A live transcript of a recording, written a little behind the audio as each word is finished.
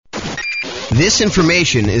This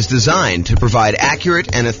information is designed to provide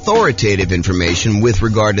accurate and authoritative information with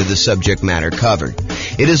regard to the subject matter covered.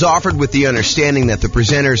 It is offered with the understanding that the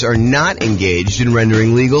presenters are not engaged in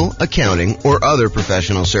rendering legal, accounting, or other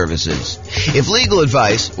professional services. If legal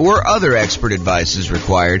advice or other expert advice is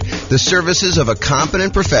required, the services of a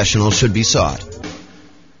competent professional should be sought.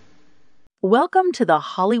 Welcome to the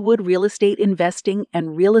Hollywood Real Estate Investing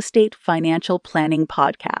and Real Estate Financial Planning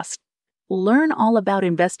Podcast. Learn all about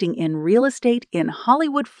investing in real estate in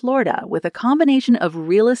Hollywood, Florida, with a combination of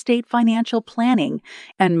real estate financial planning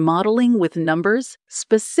and modeling with numbers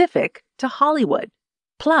specific to Hollywood,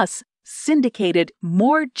 plus syndicated,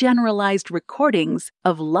 more generalized recordings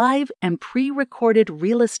of live and pre-recorded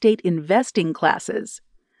real estate investing classes.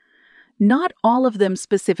 Not all of them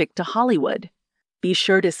specific to Hollywood. Be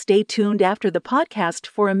sure to stay tuned after the podcast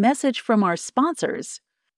for a message from our sponsors.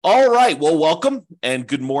 All right. Well, welcome and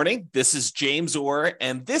good morning. This is James Orr,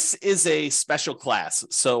 and this is a special class.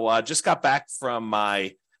 So just got back from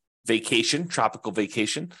my vacation, tropical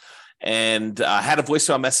vacation, and had a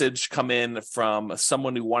voicemail message come in from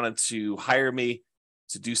someone who wanted to hire me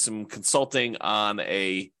to do some consulting on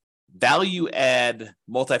a value add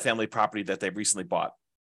multifamily property that they've recently bought.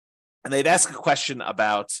 And they'd ask a question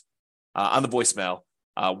about, on the voicemail,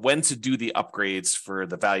 when to do the upgrades for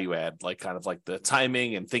the value add, like kind of like the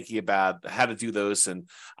timing and thinking about how to do those. And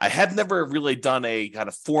I had never really done a kind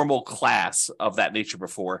of formal class of that nature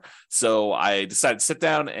before. So I decided to sit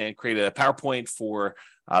down and create a PowerPoint for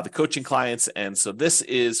the coaching clients. And so this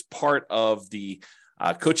is part of the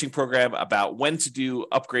coaching program about when to do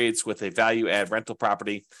upgrades with a value add rental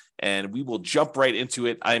property. And we will jump right into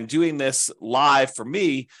it. I'm doing this live for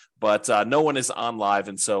me, but no one is on live.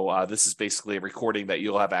 And so this is basically a recording that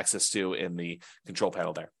you'll have access to in the control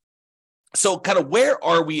panel there. So kind of where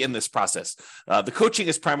are we in this process? The coaching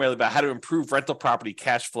is primarily about how to improve rental property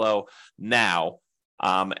cash flow now.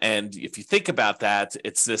 And if you think about that,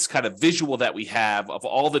 it's this kind of visual that we have of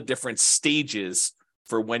all the different stages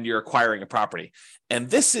for when you're acquiring a property. And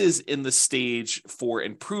this is in the stage for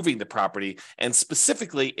improving the property. And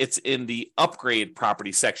specifically, it's in the upgrade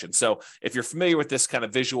property section. So if you're familiar with this kind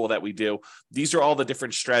of visual that we do, these are all the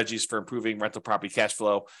different strategies for improving rental property cash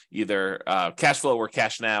flow, either cash flow or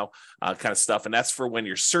cash now kind of stuff. And that's for when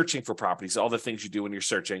you're searching for properties, all the things you do when you're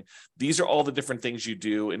searching. These are all the different things you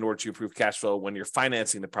do in order to improve cash flow when you're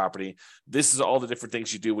financing the property. This is all the different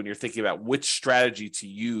things you do when you're thinking about which strategy to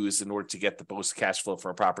use in order to get the most cash flow for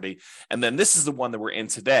a property. And then this is the one that we're in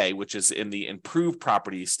today, which is in the improved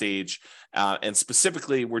property stage. And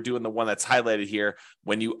specifically, we're doing the one that's highlighted here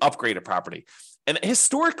when you upgrade a property. And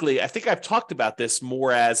historically, I think I've talked about this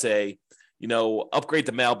more as a, upgrade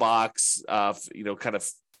the mailbox, kind of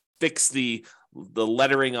fix the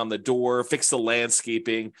lettering on the door, fix the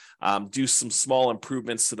landscaping, do some small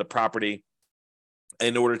improvements to the property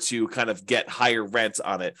in order to kind of get higher rent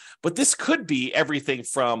on it. But this could be everything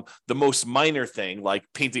from the most minor thing, like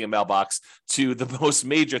painting a mailbox, to the most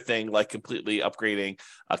major thing, like completely upgrading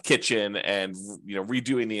a kitchen and,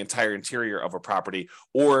 redoing the entire interior of a property,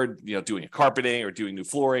 or, doing a carpeting or doing new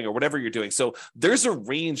flooring or whatever you're doing. So there's a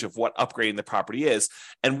range of what upgrading the property is.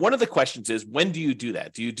 And one of the questions is, when do you do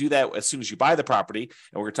that? Do you do that as soon as you buy the property?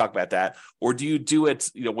 And we're going to talk about that. Or do you do it,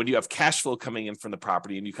 when you have cash flow coming in from the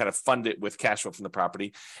property and you kind of fund it with cash flow from the property?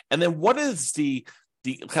 And then what is the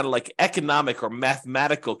kind of like economic or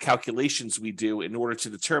mathematical calculations we do in order to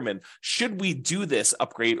determine, should we do this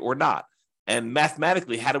upgrade or not? And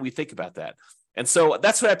mathematically, how do we think about that? And so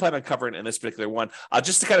that's what I plan on covering in this particular one.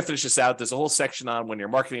 Just to kind of finish this out, there's a whole section on when you're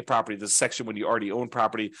marketing a property. There's a section when you already own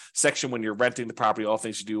property, section when you're renting the property, all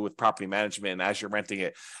things you do with property management and as you're renting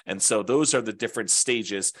it. And so those are the different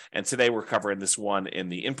stages. And today we're covering this one in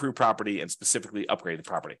the improved property and specifically upgraded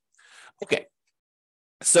property. Okay.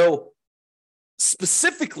 So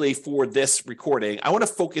specifically for this recording, I want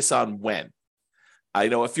to focus on when. I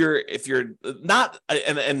know if you're not,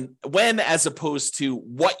 and when, as opposed to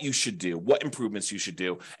what you should do, what improvements you should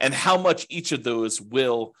do, and how much each of those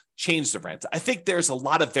will change the rent. I think there's a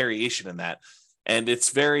lot of variation in that, and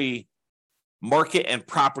it's very market and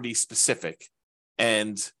property specific.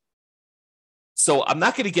 And so I'm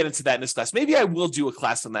not going to get into that in this class. Maybe I will do a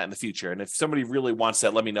class on that in the future. And if somebody really wants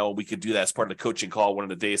that, let me know. We could do that as part of the coaching call one of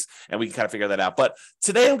the days, and we can kind of figure that out. But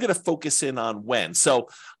today I'm going to focus in on when. So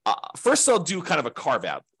first I'll do kind of a carve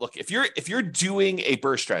out. Look, if you're doing a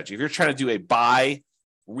BRRRR strategy, if you're trying to do a buy,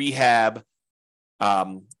 rehab, rent,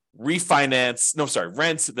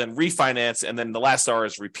 then refinance, and then the last R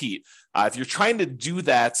is repeat. If you're trying to do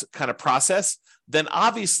that kind of process, then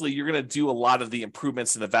obviously you're going to do a lot of the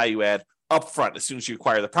improvements in the value add upfront as soon as you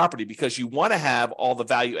acquire the property, because you want to have all the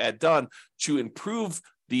value add done to improve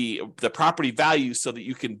the property value so that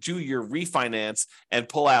you can do your refinance and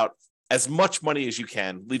pull out as much money as you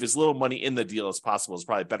can, leave as little money in the deal as possible is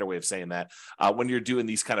probably a better way of saying that when you're doing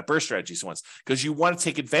these kind of burst strategies once, because you want to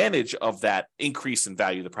take advantage of that increase in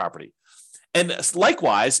value of the property. And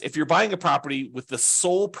likewise, if you're buying a property with the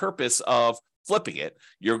sole purpose of flipping it,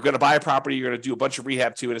 you're going to buy a property, you're going to do a bunch of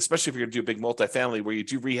rehab to it, especially if you're going to do a big multifamily where you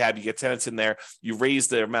do rehab, you get tenants in there, you raise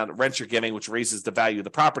the amount of rent you're getting, which raises the value of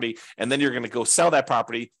the property, and then you're going to go sell that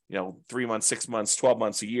property, 3 months, 6 months, 12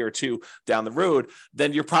 months, a year or two down the road,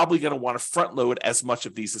 then you're probably going to want to front load as much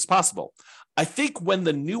of these as possible. I think when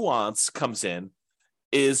the nuance comes in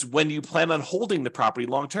is when you plan on holding the property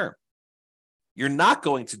long term. You're not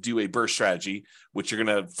going to do a burst strategy, which you're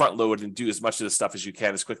going to front load and do as much of the stuff as you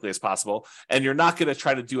can as quickly as possible. And you're not going to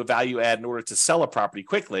try to do a value add in order to sell a property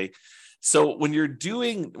quickly. So when you're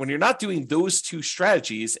not doing those two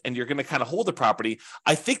strategies and you're going to kind of hold the property,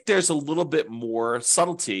 I think there's a little bit more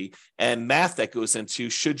subtlety and math that goes into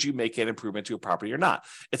should you make an improvement to a property or not.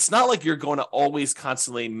 It's not like you're going to always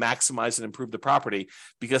constantly maximize and improve the property,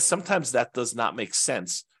 because sometimes that does not make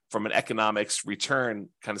sense from an economics return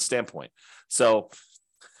kind of standpoint. So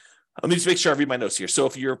let me just make sure I read my notes here. So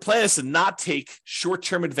if your plan is to not take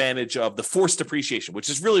short-term advantage of the forced depreciation, which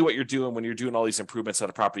is really what you're doing when you're doing all these improvements on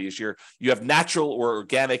a property, is you have natural or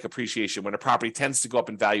organic appreciation when a property tends to go up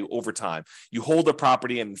in value over time. You hold a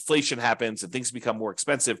property and inflation happens and things become more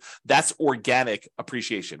expensive. That's organic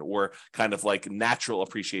appreciation, or kind of like natural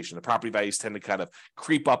appreciation. The property values tend to kind of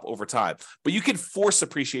creep up over time. But you can force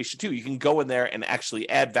appreciation too. You can go in there and actually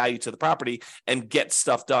add value to the property and get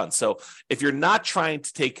stuff done. So if you're not trying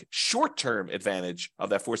to take short-term advantage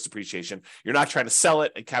of that forced depreciation, you're not trying to sell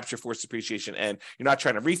it and capture forced depreciation, and you're not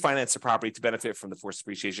trying to refinance the property to benefit from the forced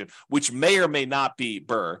depreciation, which may or may not be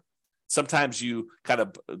BRRRR. Sometimes you kind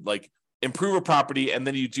of like improve a property and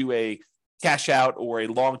then you do a cash out or a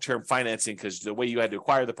long-term financing because the way you had to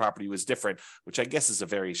acquire the property was different, which I guess is a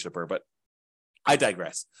variation of BRRRR, but I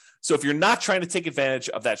digress. So if you're not trying to take advantage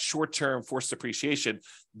of that short-term forced depreciation,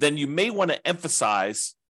 then you may want to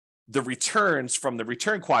emphasize the returns from the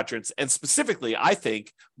return quadrants, and specifically, I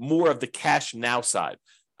think, more of the cash now side.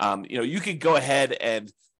 You could go ahead and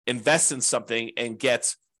invest in something and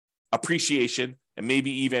get appreciation and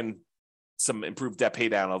maybe even some improved debt pay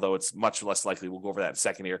down, although it's much less likely. We'll go over that in a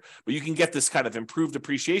second here. But you can get this kind of improved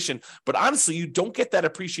appreciation. But honestly, you don't get that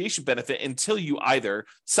appreciation benefit until you either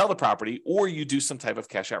sell the property or you do some type of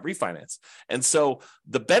cash out refinance. And so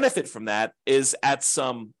the benefit from that is at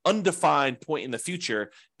some undefined point in the future,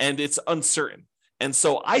 and it's uncertain. And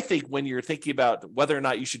so I think when you're thinking about whether or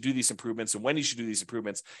not you should do these improvements and when you should do these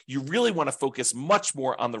improvements, you really want to focus much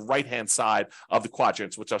more on the right-hand side of the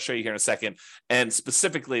quadrants, which I'll show you here in a second, and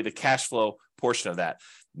specifically the cash flow portion of that.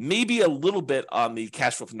 Maybe a little bit on the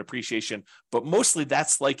cash flow from depreciation, but mostly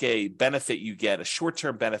that's like a benefit you get, a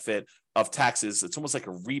short-term benefit of taxes. It's almost like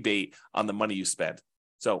a rebate on the money you spend.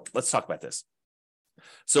 So let's talk about this.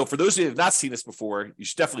 So for those of you who have not seen this before, you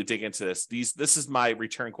should definitely dig into this. This is my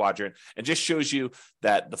return quadrant, and just shows you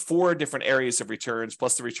that the 4 different areas of returns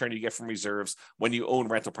plus the return you get from reserves when you own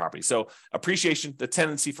rental property. So appreciation, the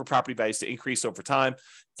tendency for property values to increase over time.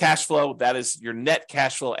 Cash flow, that is your net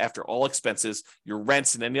cash flow after all expenses, your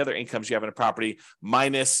rents and any other incomes you have in a property,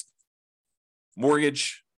 minus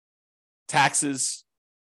mortgage, taxes,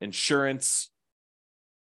 insurance,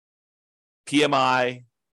 PMI,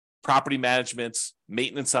 property management,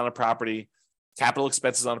 maintenance on a property, capital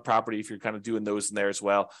expenses on a property, if you're kind of doing those in there as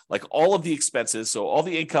well. Like all of the expenses, so all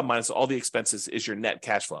the income minus all the expenses is your net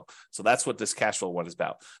cash flow. So that's what this cash flow one is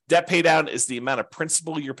about. Debt pay down is the amount of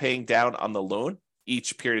principal you're paying down on the loan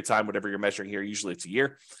each period of time, whatever you're measuring here. Usually it's a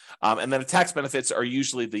year. And then the tax benefits are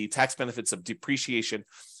usually the tax benefits of depreciation.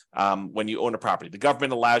 When you own a property, the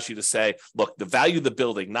government allows you to say, look, the value of the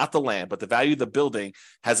building, not the land, but the value of the building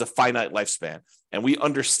has a finite lifespan. And we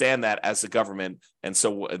understand that as the government, and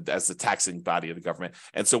so as the taxing body of the government.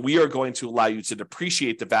 And so we are going to allow you to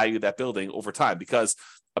depreciate the value of that building over time, because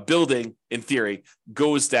a building, in theory,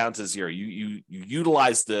 goes down to zero. You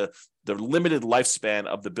utilize the limited lifespan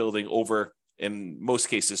of the building over, in most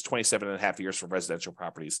cases, 27 and a half years for residential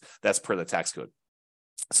properties. That's per the tax code.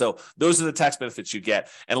 So those are the tax benefits you get.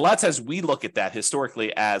 And a lot of times we look at that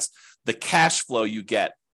historically as the cash flow you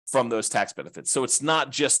get from those tax benefits. So it's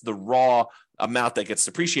not just the raw amount that gets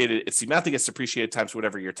depreciated. It's the amount that gets depreciated times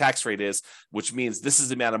whatever your tax rate is, which means this is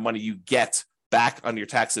the amount of money you get back on your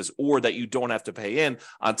taxes, or that you don't have to pay in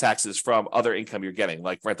on taxes from other income you're getting,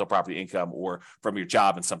 like rental property income or from your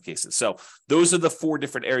job in some cases. So those are the 4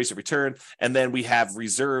 different areas of return. And then we have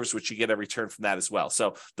reserves, which you get a return from that as well.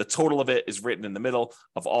 So the total of it is written in the middle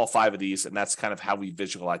of all 5 of these. And that's kind of how we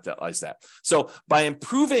visualize that. So by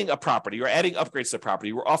improving a property or adding upgrades to the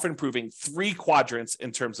property, we're often improving 3 quadrants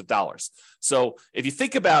in terms of dollars. So if you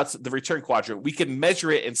think about the return quadrant, we can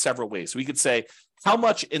measure it in several ways. We could say, how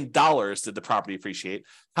much in dollars did the property appreciate?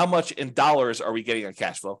 How much in dollars are we getting on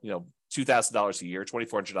cash flow? $2,000 a year,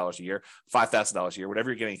 $2,400 a year, $5,000 a year,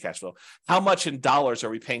 whatever you're getting in cash flow. How much in dollars are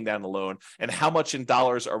we paying down the loan? And how much in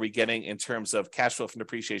dollars are we getting in terms of cash flow from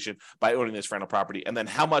depreciation by owning this rental property? And then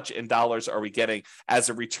how much in dollars are we getting as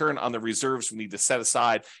a return on the reserves we need to set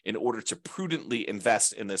aside in order to prudently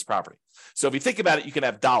invest in this property? So if you think about it, you can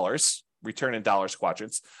have dollars, return in dollars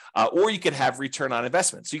quadrants, or you could have return on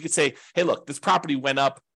investment. So you could say, hey, look, this property went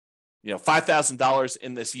up, $5,000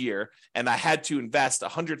 in this year, and I had to invest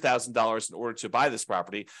 $100,000 in order to buy this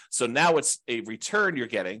property. So now it's a return you're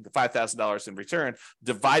getting, the $5,000 in return,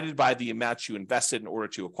 divided by the amount you invested in order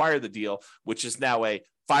to acquire the deal, which is now a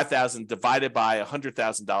 $5,000 divided by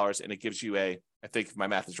 $100,000, and it gives you I think if my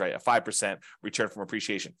math is right, a 5% return from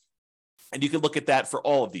appreciation. And you can look at that for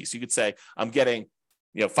all of these. You could say, I'm getting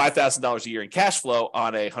 $5,000 a year in cash flow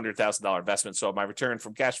on a $100,000 investment. So my return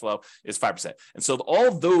from cash flow is 5%. And so all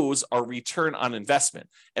of those are return on investment.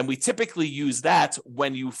 And we typically use that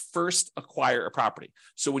when you first acquire a property.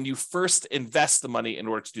 So when you first invest the money in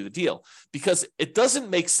order to do the deal, because it doesn't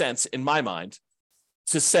make sense in my mind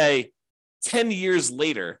to say 10 years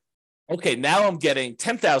later, okay, now I'm getting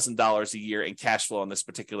 $10,000 a year in cash flow on this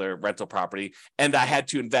particular rental property, and I had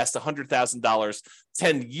to invest $100,000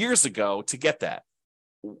 10 years ago to get that.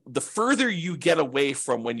 The further you get away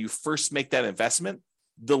from when you first make that investment,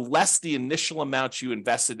 the less the initial amount you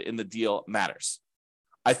invested in the deal matters.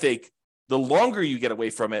 I think the longer you get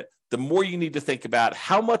away from it, the more you need to think about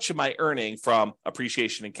how much am I earning from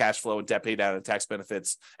appreciation and cash flow and debt pay down and tax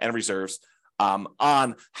benefits and reserves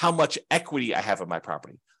on how much equity I have in my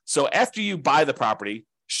property. So after you buy the property,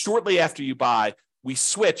 shortly after you buy, we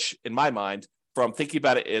switch, in my mind, from thinking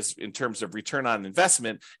about it as in terms of return on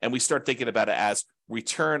investment, and we start thinking about it as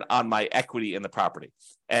return on my equity in the property.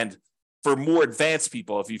 And for more advanced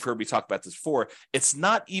people, if you've heard me talk about this before, it's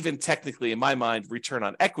not even technically, in my mind, return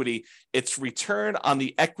on equity. It's return on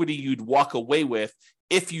the equity you'd walk away with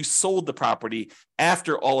if you sold the property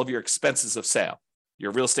after all of your expenses of sale,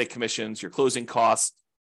 your real estate commissions, your closing costs,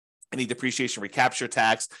 any depreciation recapture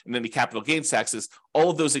tax, and any capital gains taxes. All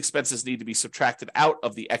of those expenses need to be subtracted out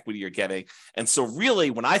of the equity you're getting. And so really,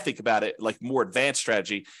 when I think about it, like more advanced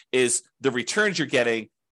strategy is the returns you're getting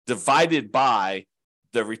divided by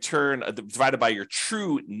the return, divided by your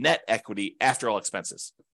true net equity after all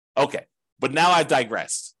expenses. Okay, but now I've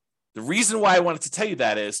digressed. The reason why I wanted to tell you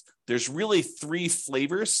that is there's really 3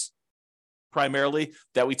 flavors primarily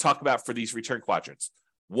that we talk about for these return quadrants.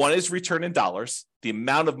 One is return in dollars, the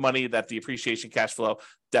amount of money that the appreciation, cash flow,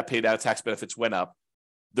 debt paid out, tax benefits went up.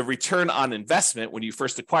 The return on investment, when you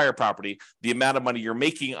first acquire property, the amount of money you're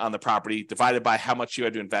making on the property divided by how much you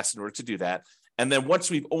had to invest in order to do that. And then once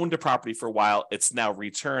we've owned a property for a while, it's now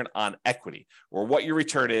return on equity, or what your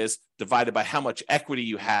return is divided by how much equity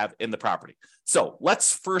you have in the property. So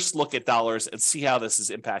let's first look at dollars and see how this is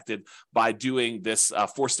impacted by doing this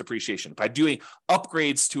forced depreciation, by doing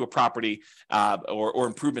upgrades to a property or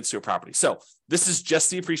improvements to a property. So this is just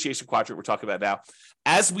the appreciation quadrant we're talking about now.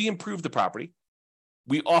 As we improve the property,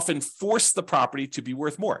 we often force the property to be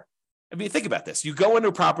worth more. I mean, think about this. You go into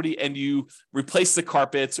a property and you replace the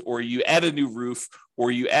carpets, or you add a new roof,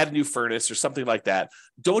 or you add a new furnace or something like that.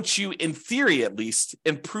 Don't you, in theory at least,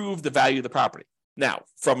 improve the value of the property? Now,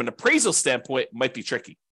 from an appraisal standpoint, it might be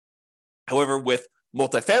tricky. However, with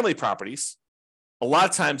multifamily properties, a lot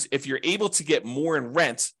of times if you're able to get more in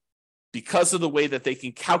rent because of the way that they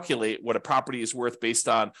can calculate what a property is worth based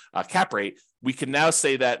on cap rate, we can now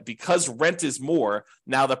say that because rent is more,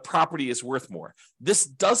 now the property is worth more. This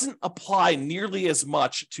doesn't apply nearly as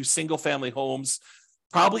much to single family homes,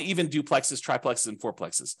 probably even duplexes, triplexes, and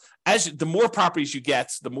fourplexes. As the more properties you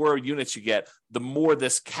get, the more units you get, the more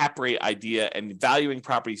this cap rate idea and valuing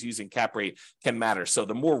properties using cap rate can matter. So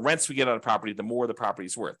the more rents we get on a property, the more the property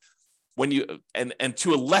is worth. When you and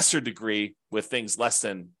to a lesser degree with things less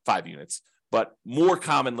than 5 units, but more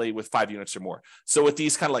commonly with 5 units or more. So with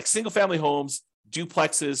these kind of like single family homes,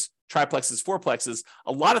 duplexes, triplexes, fourplexes,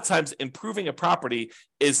 a lot of times improving a property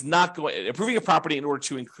in order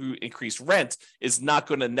to increase rent is not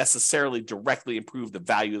going to necessarily directly improve the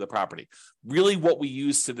value of the property. Really what we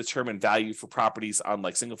use to determine value for properties on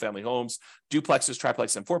like single family homes, duplexes,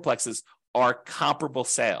 triplexes, and fourplexes are comparable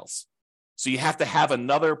sales. So you have to have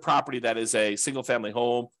another property that is a single family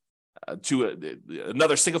home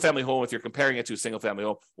another single family home if you're comparing it to a single family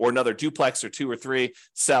home, or another duplex or 2 or 3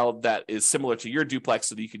 sell that is similar to your duplex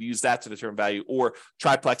so that you could use that to determine value, or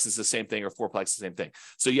triplex is the same thing, or fourplex is the same thing.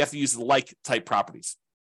 So you have to use like type properties.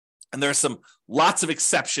 And there are lots of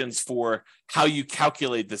exceptions for how you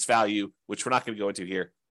calculate this value, which we're not going to go into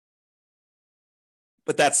here.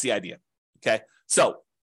 But that's the idea. Okay. So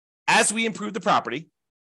as we improve the property,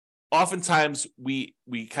 oftentimes we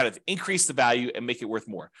kind of increase the value and make it worth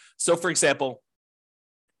more. So for example,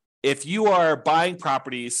 if you are buying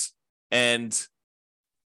properties and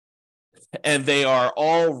they are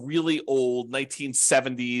all really old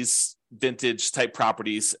 1970s vintage type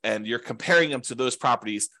properties, and you're comparing them to those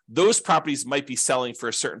properties might be selling for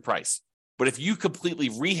a certain price. But if you completely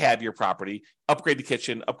rehab your property, upgrade the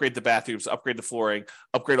kitchen, upgrade the bathrooms, upgrade the flooring,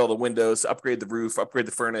 upgrade all the windows, upgrade the roof, upgrade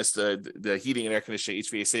the furnace, the heating and air conditioning,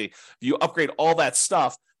 HVAC, if you upgrade all that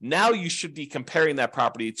stuff, now you should be comparing that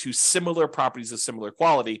property to similar properties of similar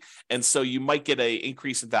quality. And so you might get an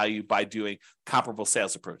increase in value by doing comparable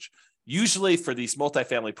sales approach. Usually for these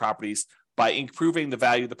multifamily properties, by improving the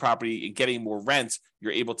value of the property and getting more rent,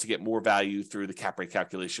 you're able to get more value through the cap rate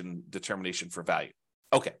calculation determination for value.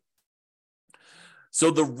 Okay. So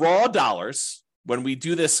the raw dollars, when we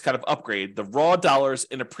do this kind of upgrade, the raw dollars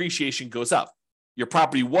in appreciation goes up. Your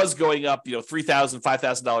property was going up, $3,000,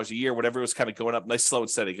 $5,000 a year, whatever it was kind of going up, nice, slow and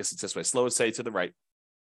steady. I guess it's this way, slow and steady to the right,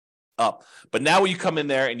 up. But now when you come in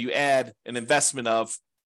there and you add an investment of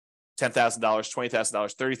 $10,000,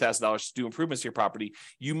 $20,000, $30,000 to do improvements to your property,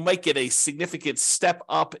 you might get a significant step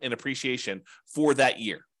up in appreciation for that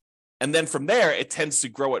year. And then from there, it tends to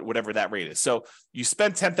grow at whatever that rate is. So you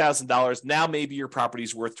spend $10,000, now maybe your property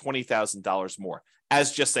is worth $20,000 more,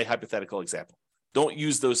 as just a hypothetical example. Don't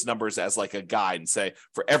use those numbers as like a guide and say,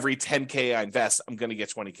 for every 10K I invest, I'm going to get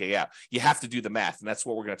 20K out. You have to do the math, and that's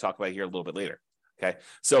what we're going to talk about here a little bit later. Okay.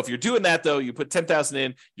 So if you're doing that, though, you put 10,000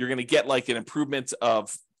 in, you're going to get like an improvement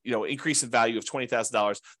of, increase in value of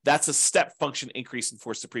 $20,000. That's a step function increase in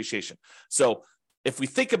forced depreciation. So if we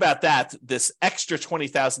think about that, this extra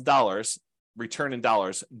 $20,000 return in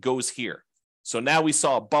dollars goes here. So now we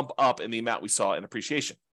saw a bump up in the amount we saw in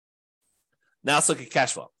appreciation. Now let's look at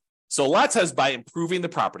cash flow. So a lot of times by improving the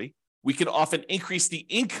property, we can often increase the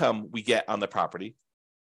income we get on the property.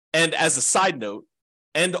 And as a side note,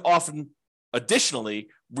 and often additionally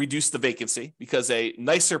reduce the vacancy, because a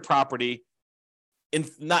nicer property,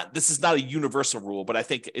 this is not a universal rule, but I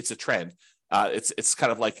think it's a trend. It's kind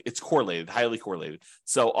of like it's correlated, highly correlated.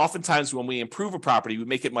 So oftentimes when we improve a property, we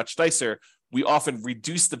make it much nicer, we often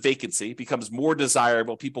reduce the vacancy, becomes more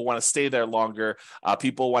desirable. People want to stay there longer.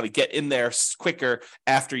 People want to get in there quicker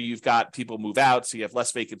after you've got people move out, so you have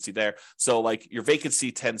less vacancy there. So like your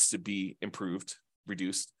vacancy tends to be improved,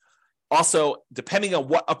 reduced. Also, depending on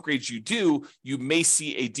what upgrades you do, you may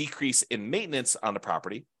see a decrease in maintenance on the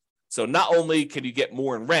property. So not only can you get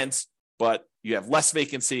more in rent, but you have less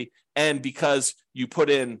vacancy. And because you put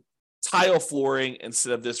in tile flooring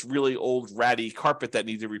instead of this really old ratty carpet that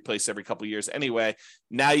needs to be replaced every couple of years anyway,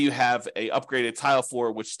 now you have a upgraded tile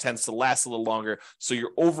floor, which tends to last a little longer. So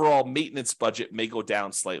your overall maintenance budget may go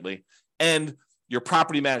down slightly. And your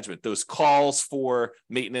property management, those calls for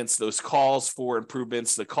maintenance, those calls for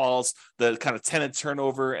improvements, the kind of tenant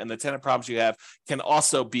turnover and the tenant problems you have can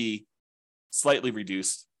also be slightly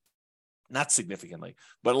reduced. Not significantly,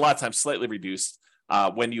 but a lot of times slightly reduced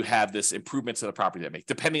when you have this improvement to the property that make,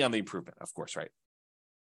 depending on the improvement, of course, right?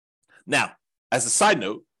 Now, as a side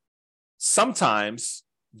note, sometimes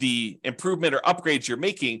the improvement or upgrades you're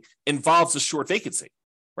making involves a short vacancy,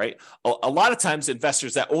 right? A lot of times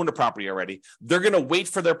investors that own a property already, they're going to wait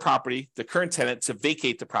for their property, the current tenant, to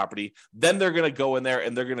vacate the property. Then they're going to go in there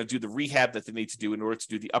and they're going to do the rehab that they need to do in order to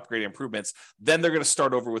do the upgrade improvements. Then they're going to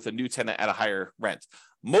start over with a new tenant at a higher rent.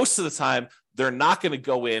 Most of the time, they're not going to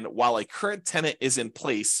go in while a current tenant is in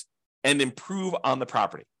place and improve on the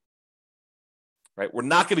property, right? We're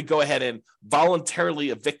not going to go ahead and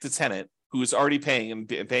voluntarily evict a tenant who is already paying and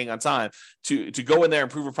paying on time to go in there,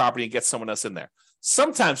 improve a property, and get someone else in there.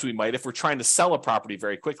 Sometimes we might if we're trying to sell a property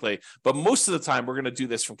very quickly, but most of the time we're going to do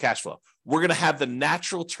this from cash flow. We're going to have the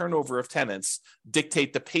natural turnover of tenants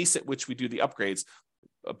dictate the pace at which we do the upgrades,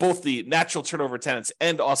 both the natural turnover of tenants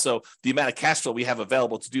and also the amount of cash flow we have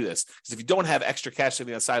available to do this. Because if you don't have extra cash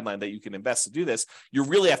sitting on the sideline that you can invest to do this, you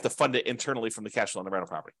really have to fund it internally from the cash flow on the rental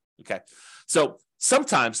property. Okay. So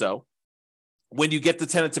sometimes though, when you get the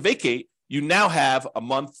tenant to vacate, you now have a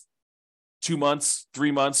month, 2 months,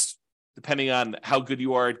 3 months, depending on how good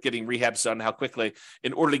you are at getting rehabs done, how quickly,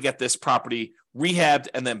 in order to get this property rehabbed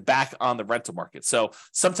and then back on the rental market. So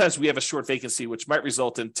sometimes we have a short vacancy, which might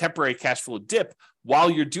result in temporary cash flow dip while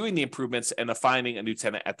you're doing the improvements and finding a new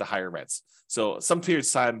tenant at the higher rents. So some periods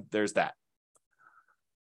of time, there's that.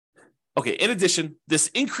 Okay, in addition, this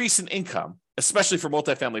increase in income, especially for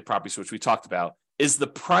multifamily properties, which we talked about, is the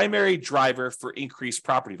primary driver for increased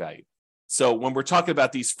property value. So when we're talking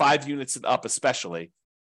about these 5 units and up, especially,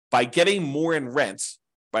 by getting more in rent,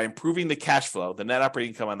 by improving the cash flow, the net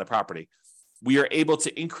operating income on the property, we are able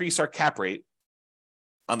to increase our cap rate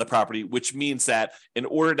on the property, which means that in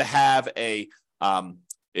order to have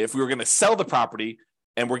if we were going to sell the property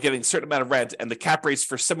and we're getting a certain amount of rent and the cap rates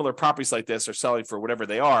for similar properties like this are selling for whatever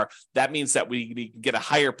they are, that means that we can get a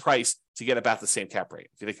higher price to get about the same cap rate,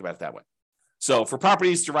 if you think about it that way. So for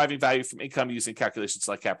properties deriving value from income using calculations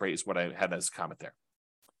like cap rate is what I had as a comment there.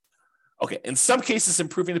 Okay, in some cases,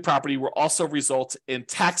 improving the property will also result in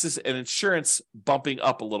taxes and insurance bumping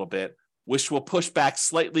up a little bit, which will push back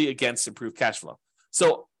slightly against improved cash flow.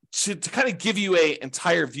 So to kind of give you an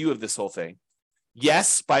entire view of this whole thing,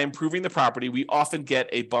 yes, by improving the property, we often get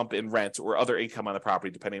a bump in rent or other income on the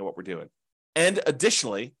property, depending on what we're doing. And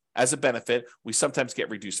additionally, as a benefit, we sometimes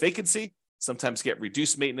get reduced vacancy, sometimes get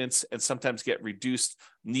reduced maintenance, and sometimes get reduced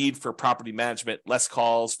need for property management, less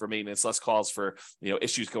calls for maintenance, less calls for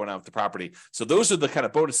issues going on with the property. So those are the kind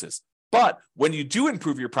of bonuses. But when you do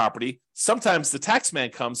improve your property, sometimes the tax man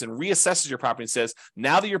comes and reassesses your property and says,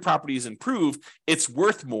 now that your property is improved, it's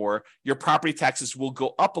worth more. Your property taxes will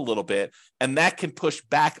go up a little bit, and that can push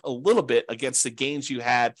back a little bit against the gains you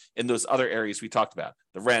had in those other areas we talked about,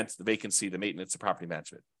 the rent, the vacancy, the maintenance, the property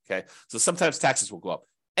management. Okay, so sometimes taxes will go up.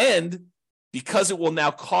 And because it will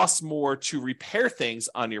now cost more to repair things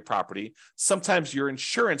on your property, sometimes your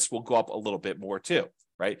insurance will go up a little bit more too,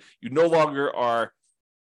 right? You no longer are,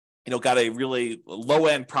 got a really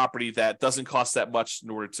low-end property that doesn't cost that much in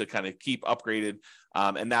order to kind of keep upgraded.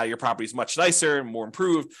 And now your property is much nicer and more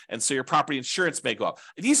improved. And so your property insurance may go up.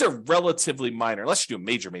 These are relatively minor, unless you do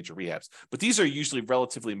major rehabs, but these are usually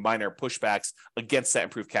relatively minor pushbacks against that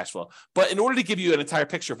improved cash flow. But in order to give you an entire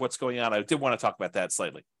picture of what's going on, I did want to talk about that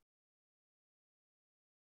slightly.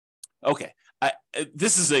 Okay,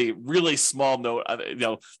 this is a really small note.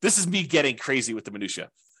 This is me getting crazy with the minutia.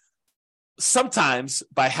 Sometimes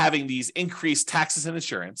by having these increased taxes and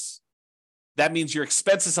insurance, that means your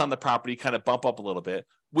expenses on the property kind of bump up a little bit,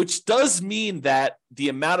 which does mean that the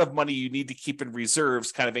amount of money you need to keep in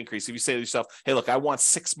reserves kind of increase. If you say to yourself, hey, look, I want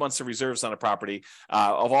 6 months of reserves on a property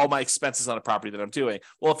of all my expenses on a property that I'm doing.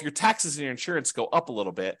 Well, if your taxes and your insurance go up a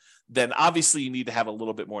little bit, then obviously you need to have a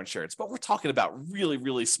little bit more insurance. But we're talking about really,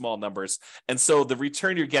 really small numbers. And so the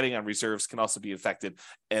return you're getting on reserves can also be affected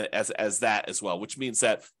as that as well, which means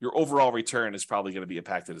that your overall return is probably going to be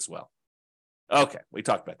impacted as well. Okay, we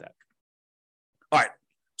talked about that. All right,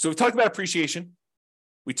 so we talked about appreciation.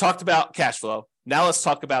 We talked about cash flow. Now let's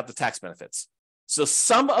talk about the tax benefits. So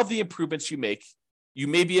some of the improvements you make, you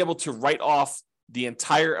may be able to write off the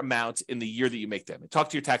entire amount in the year that you make them. And talk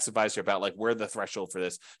to your tax advisor about where the threshold for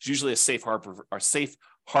this. It's usually a safe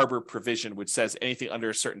harbor provision, which says anything under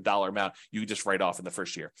a certain dollar amount, you just write off in the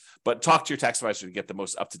first year. But talk to your tax advisor to get the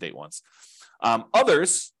most up-to-date ones.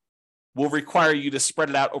 Others will require you to spread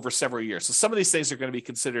it out over several years. So some of these things are going to be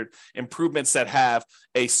considered improvements that have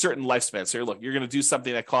a certain lifespan. So look, you're going to do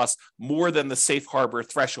something that costs more than the safe harbor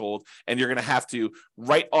threshold, and you're going to have to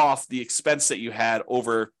write off the expense that you had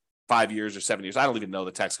over 5 years or 7 years. I don't even know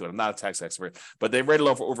the tax code. I'm not a tax expert, but they write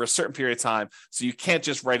it over a certain period of time. So you can't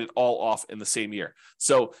just write it all off in the same year.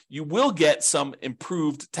 So you will get some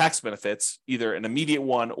improved tax benefits, either an immediate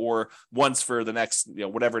one or ones for the next,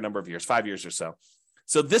 whatever number of years, 5 years or so.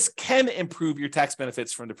 So this can improve your tax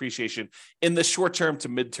benefits from depreciation in the short term to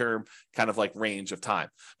midterm kind of range of time.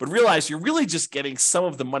 But realize you're really just getting some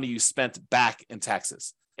of the money you spent back in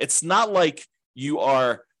taxes. It's not like you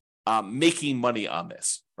are making money on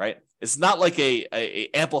this, right? It's not like a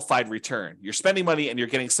amplified return. You're spending money and you're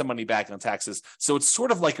getting some money back on taxes. So it's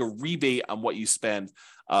sort of like a rebate on what you spend,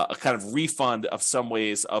 a kind of refund of some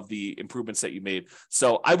ways of the improvements that you made.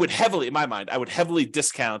 So I would heavily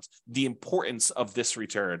discount the importance of this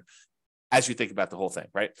return as you think about the whole thing,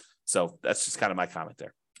 right? So that's just kind of my comment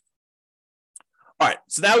there. All right,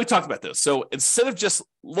 so now we talked about this. So instead of just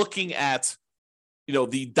looking at,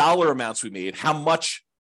 the dollar amounts we made, how much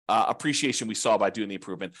appreciation we saw by doing the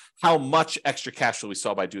improvement, how much extra cash flow we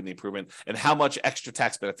saw by doing the improvement, and how much extra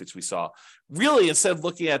tax benefits we saw. Really, instead of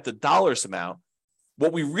looking at the dollars amount,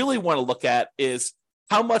 what we really want to look at is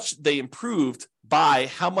how much they improved by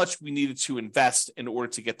how much we needed to invest in order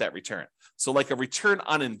to get that return. So like a return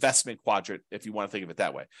on investment quadrant, if you want to think of it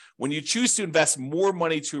that way. When you choose to invest more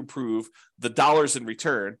money to improve the dollars in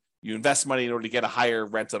return, you invest money in order to get a higher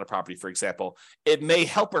rent on a property, for example, it may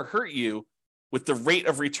help or hurt you with the rate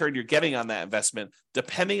of return you're getting on that investment,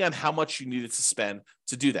 depending on how much you needed to spend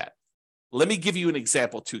to do that. Let me give you an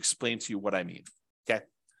example to explain to you what I mean. Okay.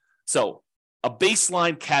 So a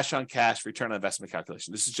baseline cash on cash return on investment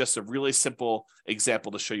calculation. This is just a really simple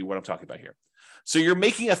example to show you what I'm talking about here. So you're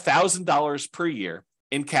making $1,000 per year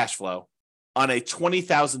in cash flow on a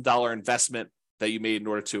 $20,000 investment that you made in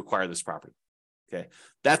order to acquire this property. Okay.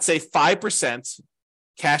 That's a 5%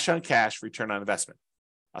 cash on cash return on investment.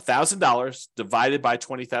 $1,000 divided by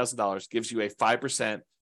 $20,000 gives you a 5%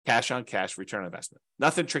 cash on cash return on investment.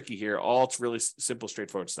 Nothing tricky here. All it's really simple,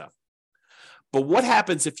 straightforward stuff. But what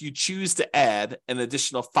happens if you choose to add an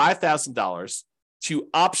additional $5,000 to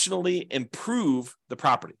optionally improve the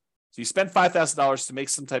property? So you spend $5,000 to make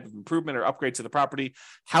some type of improvement or upgrade to the property.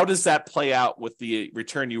 How does that play out with the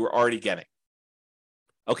return you were already getting?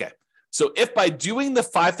 Okay, so if by doing the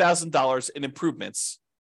 $5,000 in improvements,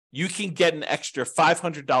 you can get an extra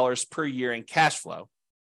 $500 per year in cash flow.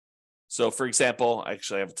 So for example,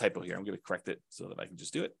 actually I have a typo here. I'm going to correct it so that I can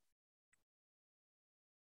just do it.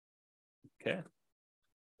 Okay.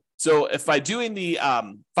 So if by doing the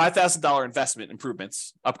 $5,000 investment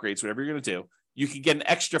improvements, upgrades, whatever you're going to do, you can get an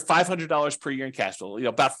extra $500 per year in cash flow.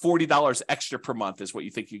 About $40 extra per month is what you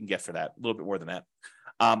think you can get for that. A little bit more than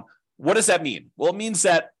that. What does that mean? Well, it means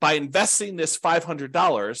that by investing this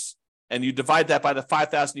 $500 and you divide that by the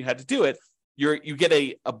 $5,000 you had to do it, you get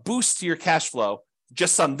a boost to your cash flow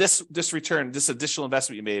just on this return, this additional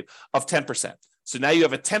investment you made of 10%. So now you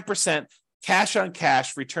have a 10% cash on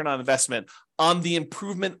cash return on investment on the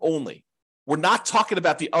improvement only. We're not talking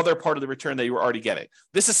about the other part of the return that you were already getting.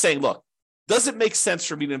 This is saying, look, does it make sense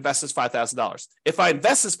for me to invest this $5,000? If I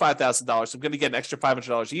invest this $5,000, I'm going to get an extra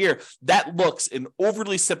 $500 a year. That looks an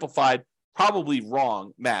overly simplified, probably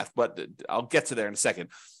wrong math, but I'll get to there in a second.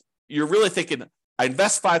 You're really thinking, I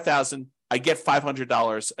invest $5,000, I get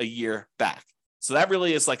 $500 a year back. So that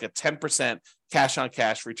really is like a 10% cash on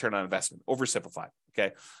cash return on investment, oversimplified.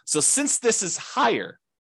 Okay. So since this is higher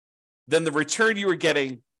than the return you were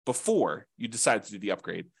getting before you decided to do the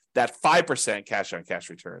upgrade, that 5% cash on cash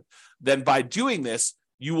return, then by doing this,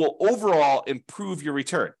 you will overall improve your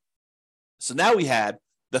return. So now we had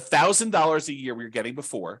the $1,000 a year we were getting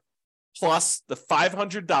before, plus the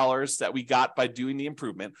 $500 that we got by doing the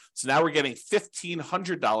improvement. So now we're getting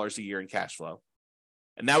 $1,500 a year in cash flow.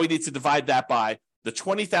 And now we need to divide that by the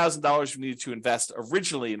 $20,000 we needed to invest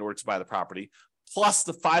originally in order to buy the property, plus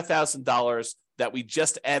the $5,000 that we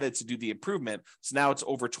just added to do the improvement. So now it's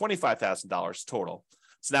over $25,000 total.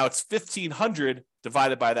 So now it's $1,500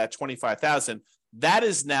 divided by that $25,000. That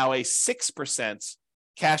is now a 6%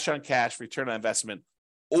 cash on cash return on investment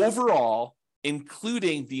overall,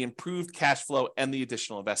 including the improved cash flow and the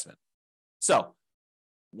additional investment. So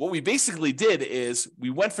what we basically did is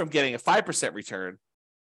we went from getting a 5% return.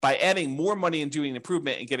 By adding more money and doing an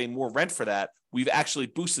improvement and getting more rent for that, we've actually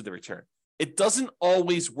boosted the return. It doesn't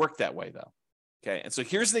always work that way, though. Okay, and so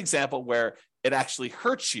here's an example where it actually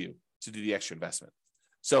hurts you to do the extra investment.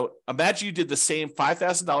 So imagine you did the same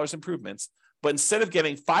 $5,000 improvements, but instead of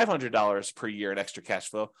getting $500 per year in extra cash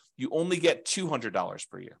flow, you only get $200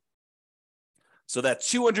 per year. So that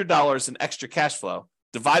 $200 in extra cash flow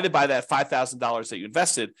divided by that $5,000 that you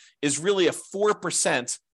invested is really a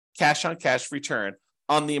 4% cash on cash return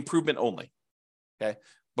on the improvement only. Okay.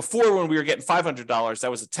 Before, when we were getting $500,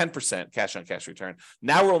 that was a 10% cash on cash return.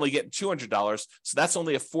 Now we're only getting $200. So that's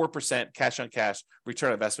only a 4% cash on cash return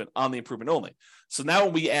on investment on the improvement only. So now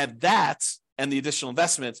when we add that and the additional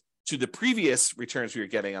investment to the previous returns we were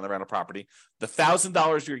getting on the rental property, the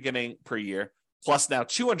 $1,000 you're getting per year, plus now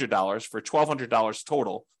 $200 for $1,200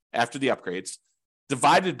 total after the upgrades,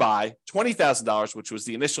 divided by $20,000, which was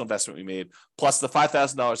the initial investment we made, plus the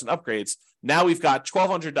 $5,000 in upgrades. Now we've got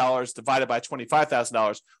 $1,200 divided by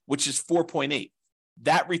 $25,000, which is 4.8.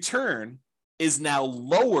 That return is now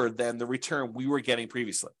lower than the return we were getting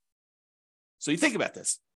previously. So you think about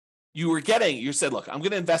this. You said, look, I'm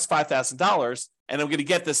going to invest $5,000 and I'm going to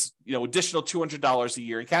get this, additional $200 a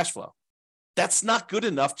year in cash flow. That's not good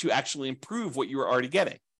enough to actually improve what you were already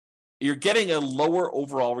getting. You're getting a lower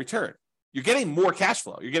overall return. You're getting more cash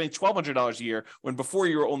flow. You're getting $1,200 a year when before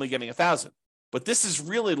you were only getting $1,000. But this is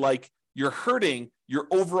really like you're hurting your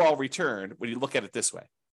overall return when you look at it this way.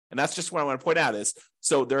 And that's just what I want to point out is,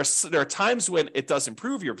 so there are times when it does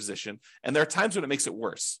improve your position, and there are times when it makes it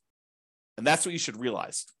worse. And that's what you should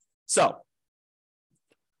realize. So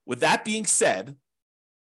with that being said,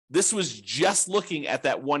 this was just looking at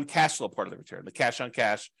that one cash flow part of the return, the cash on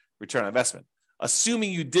cash return on investment,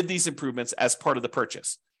 assuming you did these improvements as part of the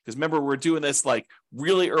purchase. Because remember, we're doing this like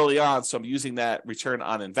really early on, so I'm using that return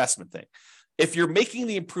on investment thing. If you're making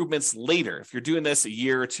the improvements later, if you're doing this a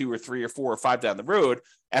year or 2 or 3 or 4 or 5 down the road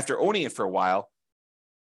after owning it for a while,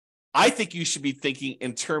 I think you should be thinking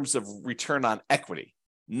in terms of return on equity,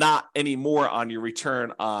 not anymore on your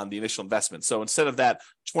return on the initial investment. So instead of that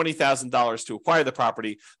 $20,000 to acquire the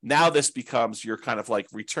property, now this becomes your kind of like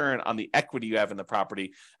return on the equity you have in the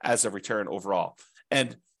property as a return overall.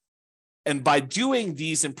 And by doing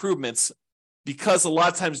these improvements, because a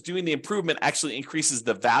lot of times doing the improvement actually increases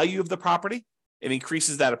the value of the property, it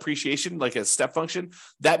increases that appreciation like a step function.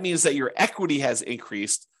 That means that your equity has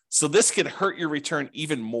increased. So this can hurt your return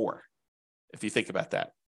even more if you think about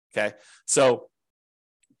that. Okay. So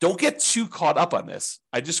don't get too caught up on this.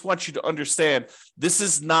 I just want you to understand this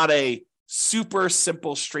is not a super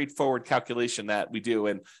simple, straightforward calculation that we do.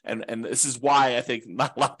 And this is why I think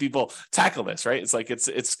not a lot of people tackle this, right? It's like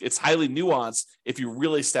it's highly nuanced if you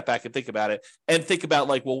really step back and think about it and think about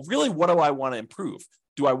like, well, really, what do I want to improve?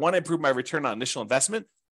 Do I want to improve my return on initial investment?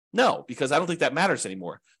 No, because I don't think that matters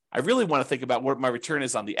anymore. I really want to think about what my return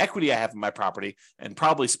is on the equity I have in my property and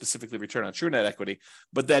probably specifically return on true net equity.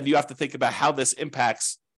 But then you have to think about how this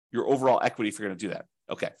impacts your overall equity if you're going to do that.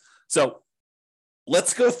 Okay. So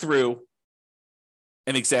let's go through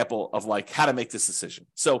an example of like how to make this decision.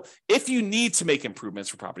 So if you need to make improvements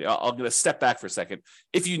for property, I'm going to step back for a second.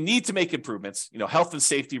 If you need to make improvements, health and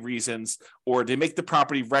safety reasons, or to make the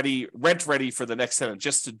property rent ready for the next tenant,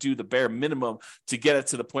 just to do the bare minimum to get it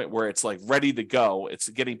to the point where it's like ready to go, it's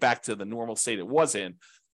getting back to the normal state it was in,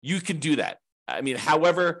 you can do that. I mean,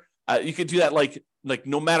 however, you can do that like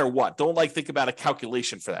no matter what. Don't think about a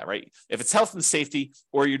calculation for that, right? If it's health and safety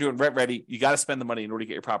or you're doing rent ready, you got to spend the money in order to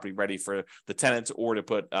get your property ready for the tenants or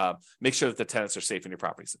to make sure that the tenants are safe in your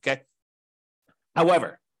properties, okay?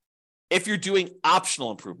 However, if you're doing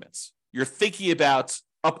optional improvements, you're thinking about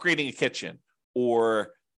upgrading a kitchen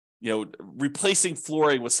or replacing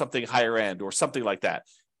flooring with something higher end or something like that.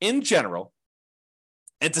 In general,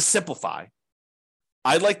 and to simplify,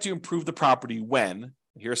 I'd like to improve the property when,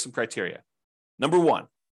 here are some criteria. Number one,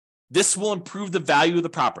 this will improve the value of the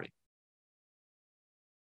property.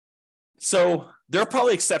 So there are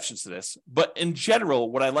probably exceptions to this, but in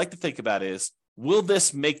general, what I like to think about is, will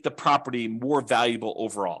this make the property more valuable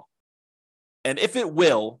overall? And if it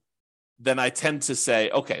will, then I tend to say,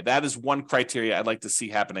 okay, that is one criteria I'd like to see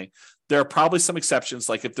happening. There are probably some exceptions,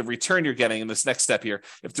 like if the return you're getting in this next step here,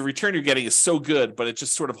 if the return you're getting is so good, but it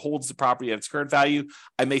just sort of holds the property at its current value,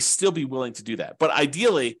 I may still be willing to do that. But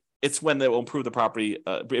ideally, it's when they will improve the property,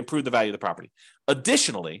 improve the value of the property.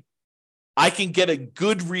 Additionally, I can get a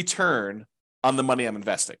good return on the money I'm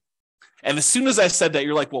investing. And as soon as I said that,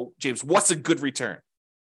 you're like, well, James, what's a good return?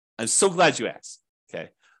 I'm so glad you asked. Okay.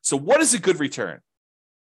 So what is a good return?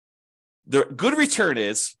 The good return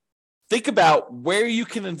is, think about where you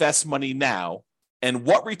can invest money now and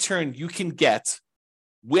what return you can get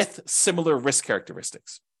with similar risk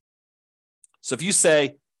characteristics. So if you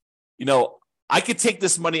say, I could take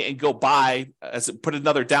this money and go put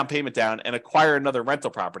another down payment down and acquire another rental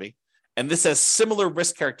property, and this has similar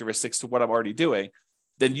risk characteristics to what I'm already doing,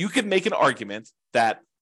 then you could make an argument that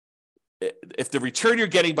if the return you're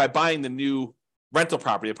getting by buying the new rental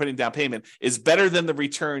property and putting down payment is better than the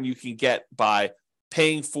return you can get by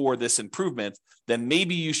paying for this improvement, then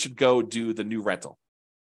maybe you should go do the new rental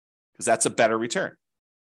because that's a better return.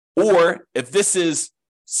 Or if this is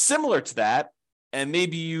similar to that, and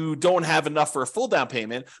maybe you don't have enough for a full down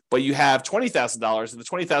payment, but you have $20,000 and the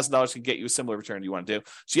 $20,000 can get you a similar return you want to do.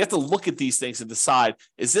 So you have to look at these things and decide,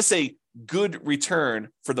 is this a good return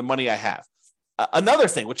for the money I have? Another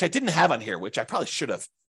thing, which I didn't have on here, which I probably should have,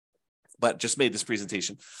 but just made this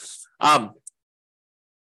presentation. I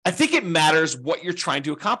think it matters what you're trying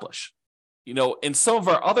to accomplish. In some of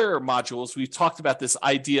our other modules, we've talked about this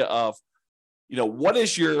idea of, what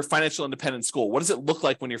is your financial independence goal? What does it look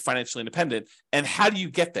like when you're financially independent? And how do you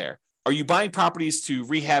get there? Are you buying properties to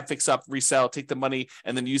rehab, fix up, resell, take the money,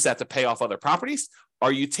 and then use that to pay off other properties?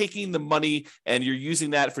 Are you taking the money and you're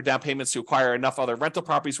using that for down payments to acquire enough other rental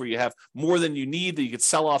properties where you have more than you need that you could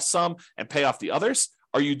sell off some and pay off the others?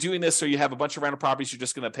 Are you doing this so you have a bunch of rental properties, you're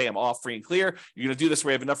just going to pay them off free and clear? You're going to do this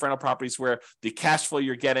where you have enough rental properties where the cash flow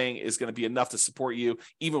you're getting is going to be enough to support you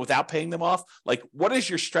even without paying them off? Like, what is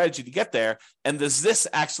your strategy to get there? And does this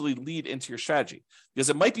actually lead into your strategy? Because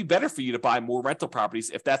it might be better for you to buy more rental properties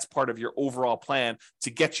if that's part of your overall plan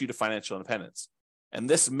to get you to financial independence. And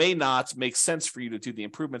this may not make sense for you to do the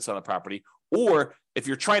improvements on the property. Or if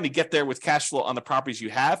you're trying to get there with cash flow on the properties you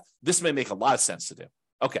have, this may make a lot of sense to do.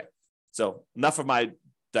 Okay. So enough of my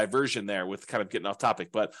diversion there with kind of getting off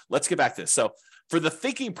topic, but let's get back to this. So for the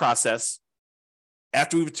thinking process,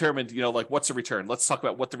 after we've determined, like what's the return, let's talk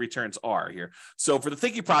about what the returns are here. So for the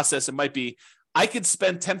thinking process, it might be, I could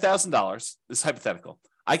spend $10,000. This is hypothetical.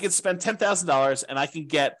 I could spend $10,000 and I can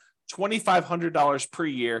get $2,500 per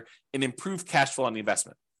year in improved cash flow on the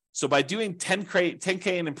investment. So by doing 10K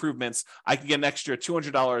in improvements, I can get an extra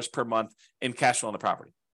 $200 per month in cash flow on the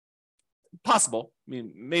property. Possible. I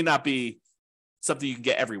mean, may not be something you can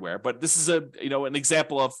get everywhere, but this is an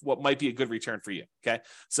example of what might be a good return for you. Okay.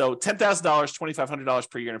 So $10,000, $2,500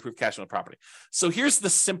 per year in improved cash flow on the property. So here's the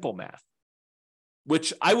simple math,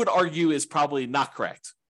 which I would argue is probably not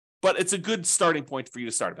correct, but it's a good starting point for you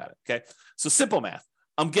to start about it. Okay. So simple math.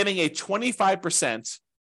 I'm getting a 25%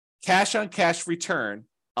 cash on cash return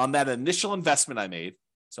on that initial investment I made.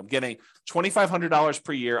 So I'm getting $2,500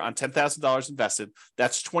 per year on $10,000 invested.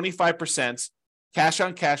 That's 25% cash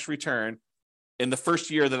on cash return in the first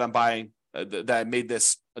year that I'm buying, that I made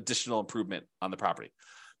this additional improvement on the property.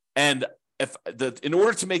 And in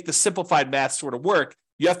order to make the simplified math sort of work,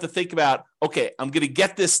 you have to think about, okay, I'm going to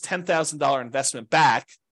get this $10,000 investment back,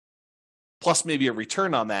 plus maybe a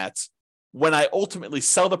return on that when I ultimately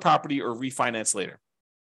sell the property or refinance later.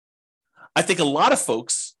 I think a lot of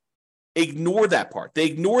folks ignore that part. They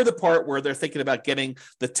ignore the part where they're thinking about getting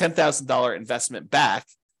the $10,000 investment back.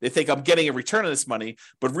 They think I'm getting a return on this money,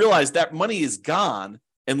 but realize that money is gone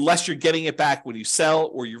unless you're getting it back when you sell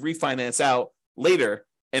or you refinance out later.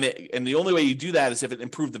 And the only way you do that is if it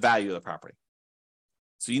improved the value of the property.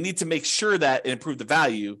 So you need to make sure that it improved the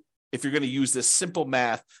value if you're going to use this simple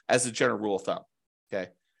math as a general rule of thumb. Okay.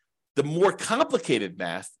 The more complicated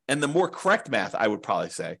math and the more correct math, I would probably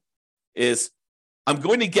say, is I'm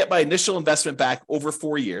going to get my initial investment back over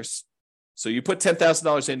 4 years. So you put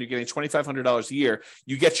 $10,000 in, you're getting $2,500 a year.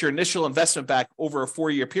 You get your initial investment back over a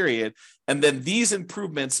 4-year period. And then these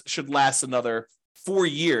improvements should last another 4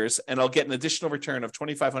 years. And I'll get an additional return of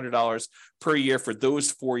 $2,500 per year for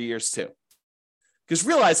those 4 years too. Because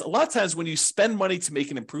realize a lot of times when you spend money to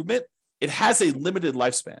make an improvement, it has a limited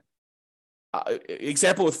lifespan.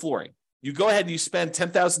 Example with flooring. You go ahead and you spend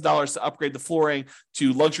 $10,000 to upgrade the flooring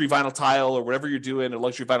to luxury vinyl tile or whatever you're doing, or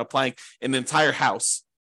luxury vinyl plank in an entire house.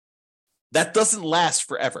 That doesn't last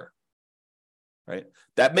forever, right?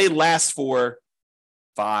 That may last for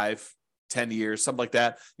 5, 10 years, something like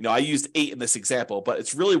that. I used 8 in this example, but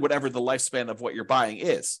it's really whatever the lifespan of what you're buying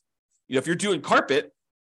is. If you're doing carpet,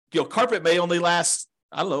 carpet may only last,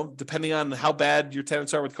 I don't know, depending on how bad your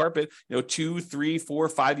tenants are with carpet, 2, 3, 4,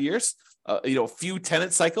 5 years, a few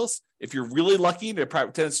tenant cycles. If you're really lucky, the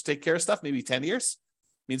private tenants take care of stuff, maybe 10 years.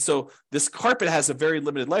 So this carpet has a very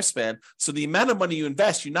limited lifespan. So the amount of money you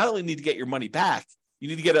invest, you not only need to get your money back, you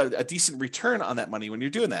need to get a decent return on that money when you're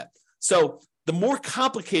doing that. So the more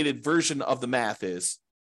complicated version of the math is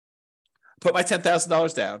put my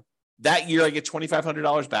 $10,000 down. That year I get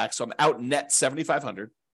 $2,500 back. So I'm out net $7,500.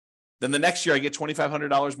 Then the next year I get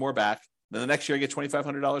 $2,500 more back. Then the next year I get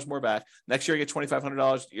 $2,500 more back. Next year I get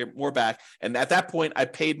 $2,500 more back. And at that point, I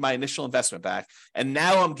paid my initial investment back. And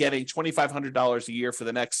now I'm getting $2,500 a year for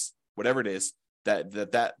the next, whatever it is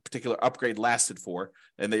that particular upgrade lasted for,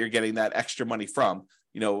 and that you're getting that extra money from,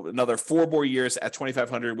 another 4 more years at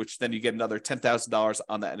 $2,500, which then you get another $10,000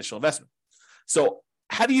 on that initial investment. So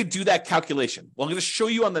how do you do that calculation? Well, I'm going to show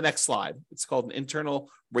you on the next slide. It's called an internal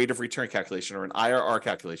rate of return calculation, or an IRR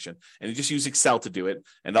calculation. And you just use Excel to do it.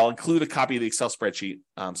 And I'll include a copy of the Excel spreadsheet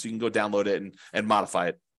so you can go download it and modify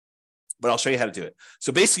it. But I'll show you how to do it.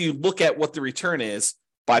 So basically, you look at what the return is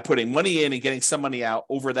by putting money in and getting some money out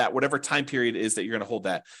over that, whatever time period is that you're going to hold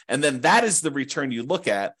that. And then that is the return you look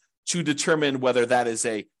at to determine whether that is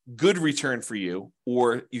a good return for you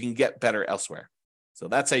or you can get better elsewhere. So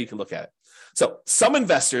that's how you can look at it. So some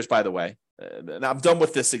investors, by the way, and I'm done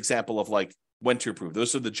with this example of like when to approve.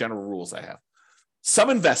 Those are the general rules I have. Some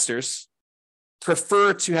investors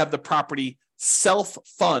prefer to have the property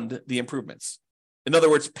self-fund the improvements. In other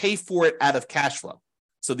words, pay for it out of cash flow.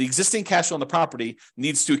 So the existing cash flow on the property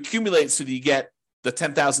needs to accumulate so that you get the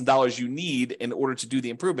 $10,000 you need in order to do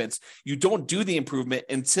the improvements. You don't do the improvement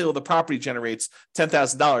until the property generates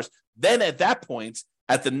 $10,000. Then at that point,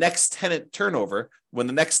 at the next tenant turnover, when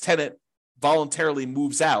the next tenant voluntarily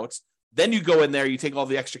moves out, then you go in there, you take all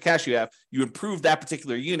the extra cash you have, you improve that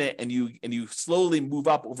particular unit, and you slowly move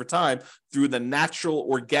up over time through the natural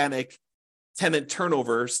organic tenant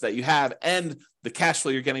turnovers that you have and the cash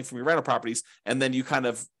flow you're getting from your rental properties, and then you kind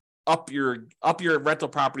of up your rental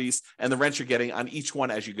properties and the rent you're getting on each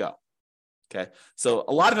one as you go. Okay, so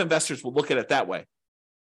a lot of investors will look at it that way.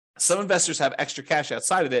 Some investors have extra cash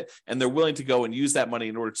outside of it, and they're willing to go and use that money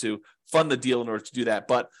in order to fund the deal in order to do that.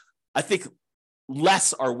 But I think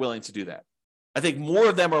less are willing to do that. I think more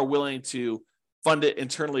of them are willing to fund it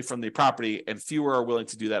internally from the property, and fewer are willing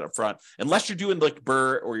to do that up front. Unless you're doing like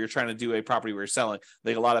BRRRR or you're trying to do a property where you're selling, I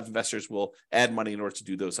think a lot of investors will add money in order to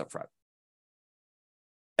do those up front.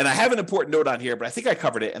 And I have an important note on here, but I think I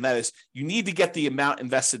covered it, and that is you need to get the amount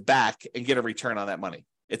invested back and get a return on that money.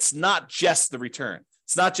 It's not just the return.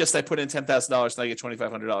 It's not just I put in $10,000 and I get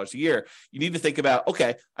 $2,500 a year. You need to think about,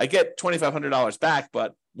 okay, I get $2,500 back,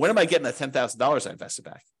 but when am I getting that $10,000 I invested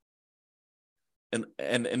back? And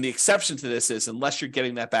the exception to this is unless you're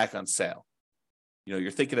getting that back on sale.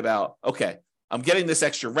 You're thinking about, okay, I'm getting this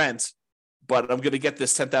extra rent, but I'm going to get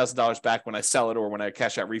this $10,000 back when I sell it or when I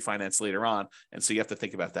cash out refinance later on. And so you have to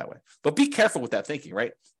think about it that way. But be careful with that thinking,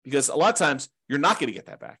 right? Because a lot of times you're not going to get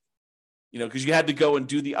that back, because you had to go and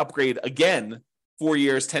do the upgrade again 4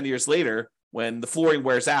 years, 10 years later when the flooring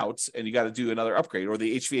wears out and you got to do another upgrade, or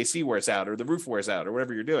the HVAC wears out or the roof wears out or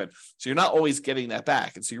whatever you're doing. So you're not always getting that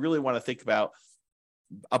back. And so you really want to think about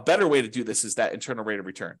a better way to do this is that internal rate of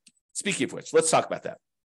return. Speaking of which, let's talk about that.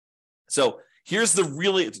 So here's to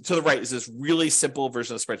the right is this really simple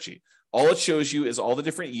version of the spreadsheet. All it shows you is all the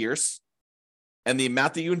different years and the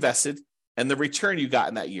amount that you invested and the return you got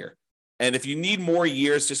in that year. And if you need more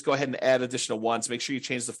years, just go ahead and add additional ones. Make sure you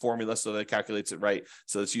change the formula so that it calculates it right.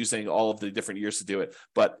 So it's using all of the different years to do it.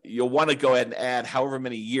 But you'll want to go ahead and add however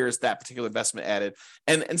many years that particular investment added.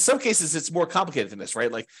 And in some cases, it's more complicated than this,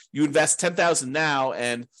 right? Like you invest $10,000 now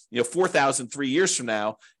and $4,000 3 years from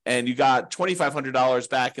now, and you got $2,500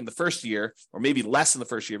 back in the first year, or maybe less in the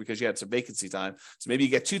first year because you had some vacancy time. So maybe you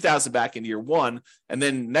get $2,000 back in year one, and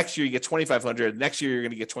then next year you get $2,500. Next year you're going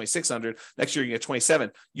to get $2,600. Next year you get $2,700.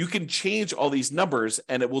 You can change all these numbers,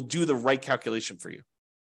 and it will do the right calculation for you.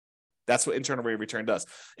 That's what internal rate of return does.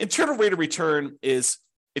 Internal rate of return is,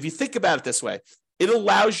 if you think about it this way, it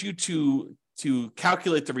allows you to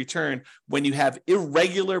calculate the return when you have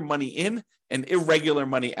irregular money in and irregular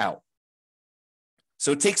money out.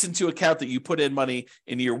 So it takes into account that you put in money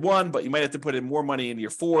in year one, but you might have to put in more money in year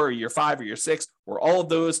 4 or year 5 or year 6 or all of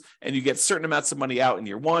those, and you get certain amounts of money out in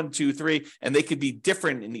year 1, 2, 3, and they could be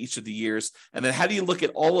different in each of the years. And then how do you look at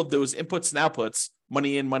all of those inputs and outputs,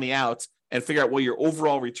 money in, money out, and figure out what your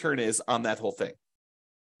overall return is on that whole thing?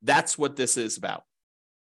 That's what this is about.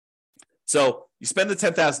 So you spend the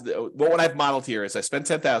 $10,000. What I've modeled here is I spend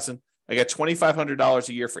 $10,000. I got $2,500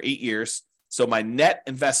 a year for 8 years. So my net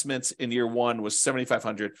investments in year one was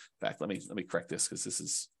 $7,500. In fact, let me correct this because this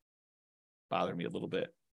is bothering me a little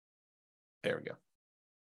bit. There we go.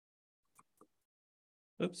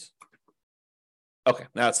 Oops. Okay,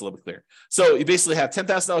 now it's a little bit clearer. So you basically have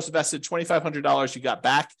 $10,000 invested, $2,500 you got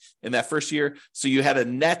back in that first year. So you had a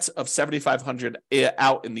net of $7,500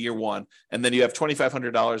 out in the year one, and then you have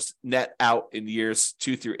 $2,500 net out in years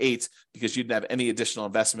 2 through 8 because you didn't have any additional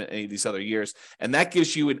investment in any of these other years, and that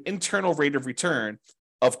gives you an internal rate of return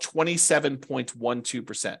of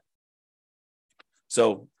 27.12%.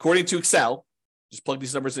 So according to Excel, just plug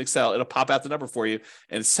these numbers in Excel, it'll pop out the number for you,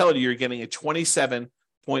 and it's telling you you're getting a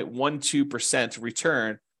 27.12%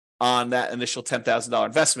 return on that initial $10,000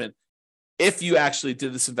 investment if you actually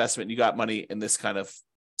did this investment and you got money in this kind of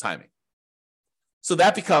timing. So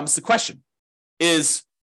that becomes the question. Is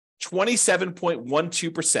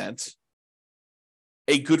 27.12%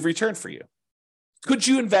 a good return for you? Could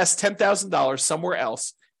you invest $10,000 somewhere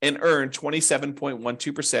else and earn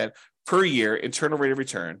 27.12% per year internal rate of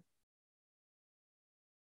return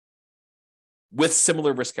with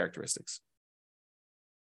similar risk characteristics?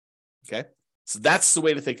 Okay, so that's the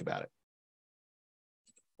way to think about it.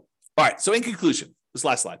 All right, so in conclusion, this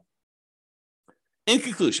last slide. In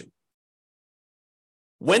conclusion,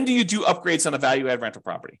 when do you do upgrades on a value-add rental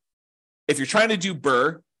property? If you're trying to do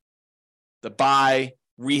BRRRR, the buy,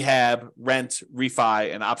 rehab, rent,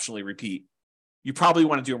 refi, and optionally repeat, you probably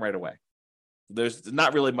want to do them right away. There's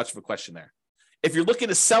not really much of a question there. If you're looking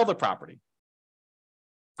to sell the property,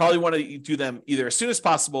 probably want to do them either as soon as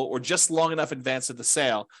possible or just long enough in advance of the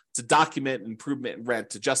sale to document improvement in rent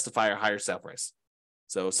to justify a higher sale price.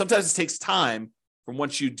 So sometimes it takes time from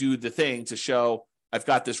once you do the thing to show I've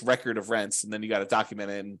got this record of rents, and then you got to document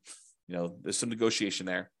it, and there's some negotiation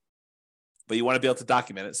there. But you want to be able to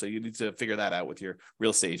document it, so you need to figure that out with your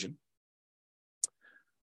real estate agent.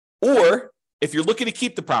 Or if you're looking to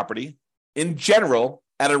keep the property, in general,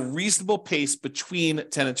 at a reasonable pace between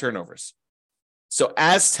tenant turnovers. So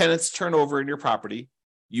as tenants turn over in your property,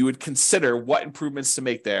 you would consider what improvements to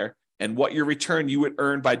make there and what your return you would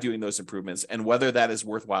earn by doing those improvements and whether that is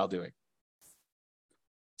worthwhile doing.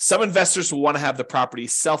 Some investors will want to have the property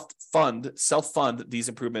self-fund these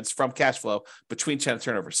improvements from cash flow between tenant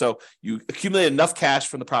turnover. So you accumulate enough cash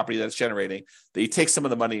from the property that it's generating that you take some of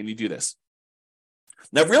the money and you do this.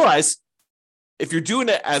 Now realize, if you're doing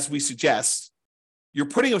it as we suggest, you're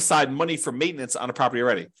putting aside money for maintenance on a property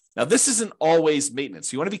already. Now, this isn't always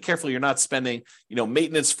maintenance. You want to be careful you're not spending,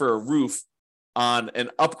 maintenance for a roof on an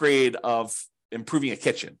upgrade of improving a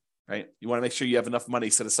kitchen, right? You want to make sure you have enough money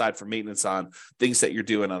set aside for maintenance on things that you're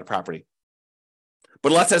doing on a property.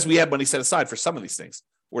 But a lot of times we have money set aside for some of these things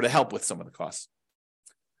or to help with some of the costs.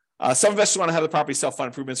 Some investors want to have the property self-fund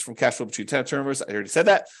improvements from cash flow between tenant turnovers. I already said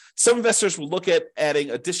that. Some investors will look at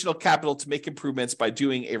adding additional capital to make improvements by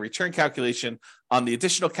doing a return calculation on the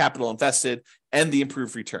additional capital invested and the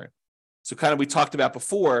improved return. So kind of we talked about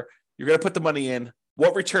before, you're going to put the money in.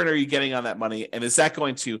 What return are you getting on that money? And is that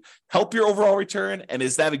going to help your overall return? And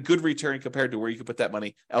is that a good return compared to where you could put that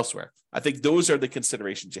money elsewhere? I think those are the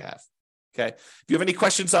considerations you have. Okay. If you have any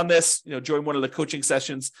questions on this, join one of the coaching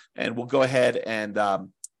sessions and we'll go ahead and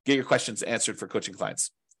get your questions answered for coaching clients.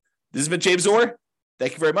 This has been James Orr.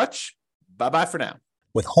 Thank you very much. Bye-bye for now.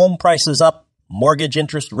 With home prices up, mortgage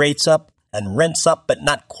interest rates up, and rents up but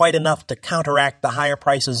not quite enough to counteract the higher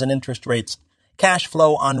prices and interest rates, cash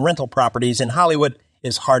flow on rental properties in Hollywood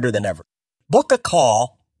is harder than ever. Book a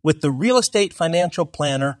call with the Real Estate Financial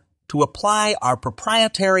Planner to apply our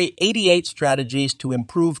proprietary 88 strategies to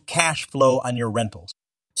improve cash flow on your rentals.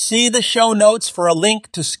 See the show notes for a link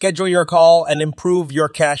to schedule your call and improve your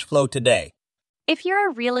cash flow today. If you're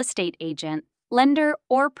a real estate agent, lender,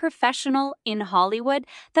 or professional in Hollywood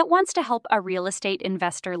that wants to help our real estate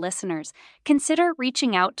investor listeners, consider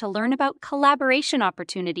reaching out to learn about collaboration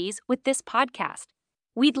opportunities with this podcast.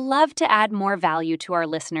 We'd love to add more value to our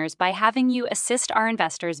listeners by having you assist our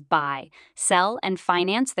investors buy, sell, and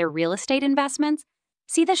finance their real estate investments.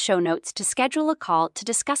 See the show notes to schedule a call to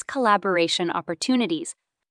discuss collaboration opportunities.